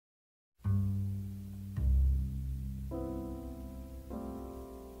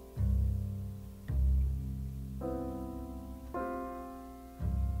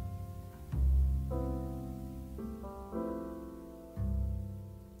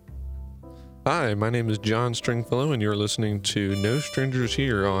Hi, my name is John Stringfellow, and you're listening to No Strangers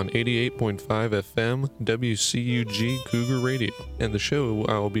Here on 88.5 FM WCUG Cougar Radio. And the show,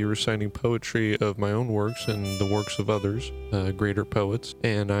 I'll be reciting poetry of my own works and the works of others, greater poets,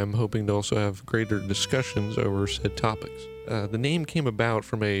 and I'm hoping to also have greater discussions over said topics. The name came about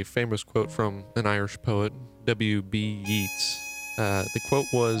from a famous quote from an Irish poet, W.B. Yeats. The quote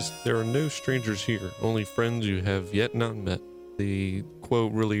was, "There are no strangers here, only friends you have yet not met." The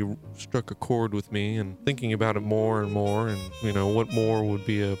quote really struck a chord with me, and thinking about it more and more, and what more would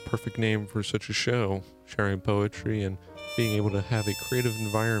be a perfect name for such a show, sharing poetry and being able to have a creative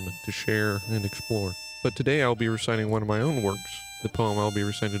environment to share and explore. But today I'll be reciting one of my own works. The poem I'll be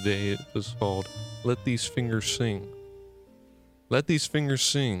reciting today is called "Let These Fingers Sing." Let these fingers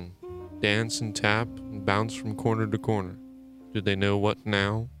sing, dance and tap and bounce from corner to corner. Do they know what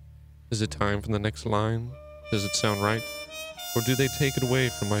now? Is it time for the next line? Does it sound right? Or do they take it away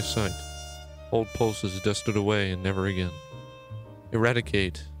from my sight? Old pulses dusted away and never again.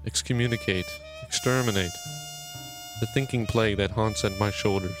 Eradicate, excommunicate, exterminate. The thinking plague that haunts at my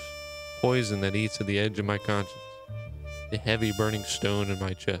shoulders. Poison that eats at the edge of my conscience. The heavy burning stone in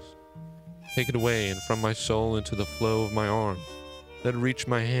my chest. Take it away and from my soul into the flow of my arms. Let it reach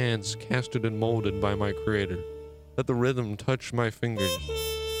my hands, casted and molded by my Creator. Let the rhythm touch my fingers.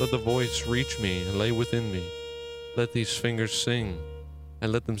 Let the voice reach me and lay within me. Let these fingers sing,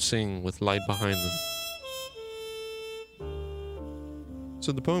 and let them sing with light behind them.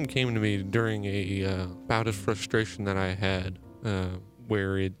 So the poem came to me during a bout of frustration that I had,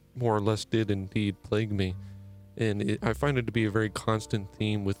 where it more or less did indeed plague me. And I find it to be a very constant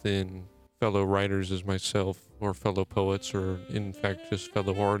theme within fellow writers as myself, or fellow poets, or in fact just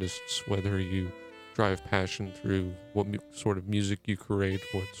fellow artists, whether you drive passion through what sort of music you create,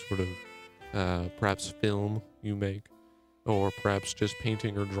 what sort of perhaps film you make, or perhaps just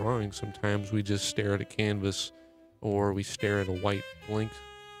painting or drawing. Sometimes we just stare at a canvas, or we stare at a white blank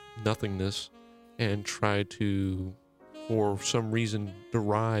nothingness and try to, for some reason,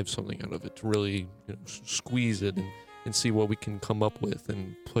 derive something out of it, to really squeeze it and see what we can come up with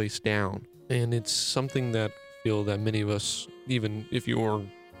and place down. And it's something that I feel that many of us, even if you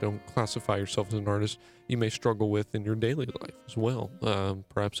don't classify yourself as an artist, you may struggle with in your daily life as well.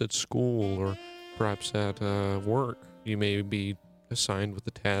 Perhaps at school, or perhaps at work, you may be assigned with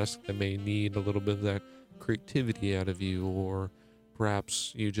a task that may need a little bit of that creativity out of you, or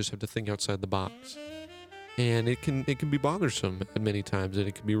perhaps you just have to think outside the box. And it can be bothersome at many times, and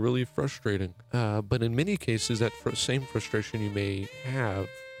it can be really frustrating. But in many cases, that same frustration you may have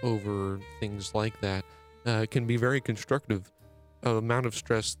over things like that can be very constructive. Amount of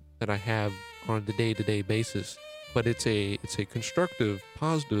stress that I have on a day-to-day basis, but it's a constructive,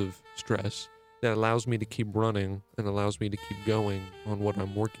 positive stress that allows me to keep running and allows me to keep going on what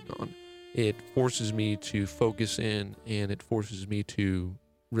I'm working on. It forces me to focus in, and it forces me to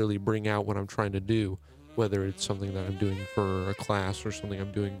really bring out what I'm trying to do, whether it's something that I'm doing for a class or something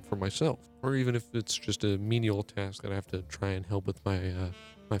I'm doing for myself, or even if it's just a menial task that I have to try and help with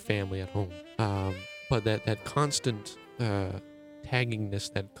my family at home. But that constant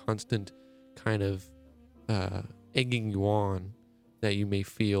taggingness, that constant kind of egging you on that you may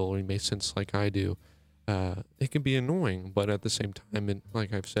feel or you may sense like I do, it can be annoying, but at the same time, and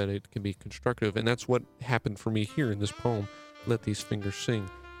like I've said, it can be constructive. And that's what happened for me here in this poem, Let These Fingers Sing.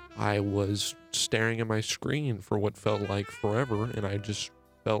 I was staring at my screen for what felt like forever, and I just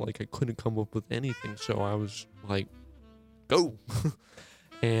felt like I couldn't come up with anything, so I was like, go!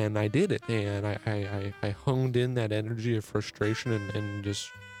 And I did it, and I honed in that energy of frustration and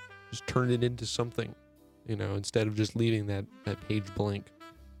just turned it into something, instead of just leaving that page blank.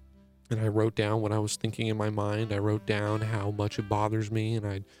 And I wrote down what I was thinking in my mind. I wrote down how much it bothers me, and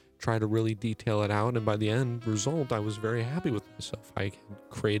I tried to really detail it out. And by the end result, I was very happy with myself. I had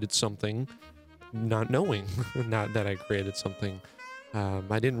created something, not knowing not that I created something.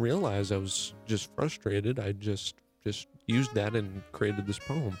 I didn't realize I was just frustrated. I just used that and created this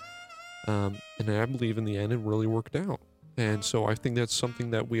poem. And I believe in the end it really worked out. And so I think that's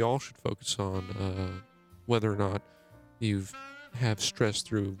something that we all should focus on, whether or not you have stress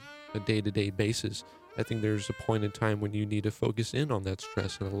through a day-to-day basis. I think there's a point in time when you need to focus in on that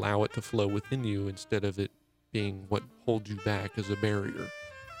stress and allow it to flow within you instead of it being what holds you back as a barrier.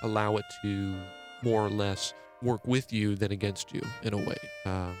 Allow it to more or less work with you than against you in a way.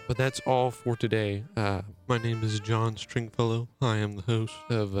 But that's all for today. My name is John Stringfellow. I am the host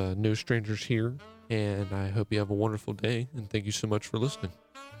of No Strangers Here, and I hope you have a wonderful day, and thank you so much for listening.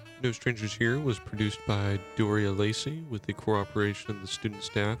 No Strangers Here was produced by Doria Lacey with the cooperation of the student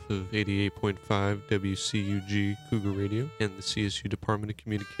staff of 88.5 WCUG Cougar Radio and the CSU Department of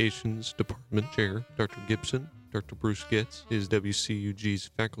Communications Department Chair, Dr. Gibson. Dr. Bruce Getz is WCUG's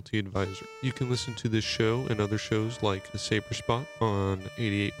faculty advisor. You can listen to this show and other shows like The Saber Spot on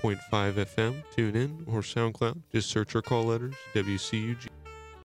 88.5 FM, TuneIn, or SoundCloud. Just search our call letters, WCUG.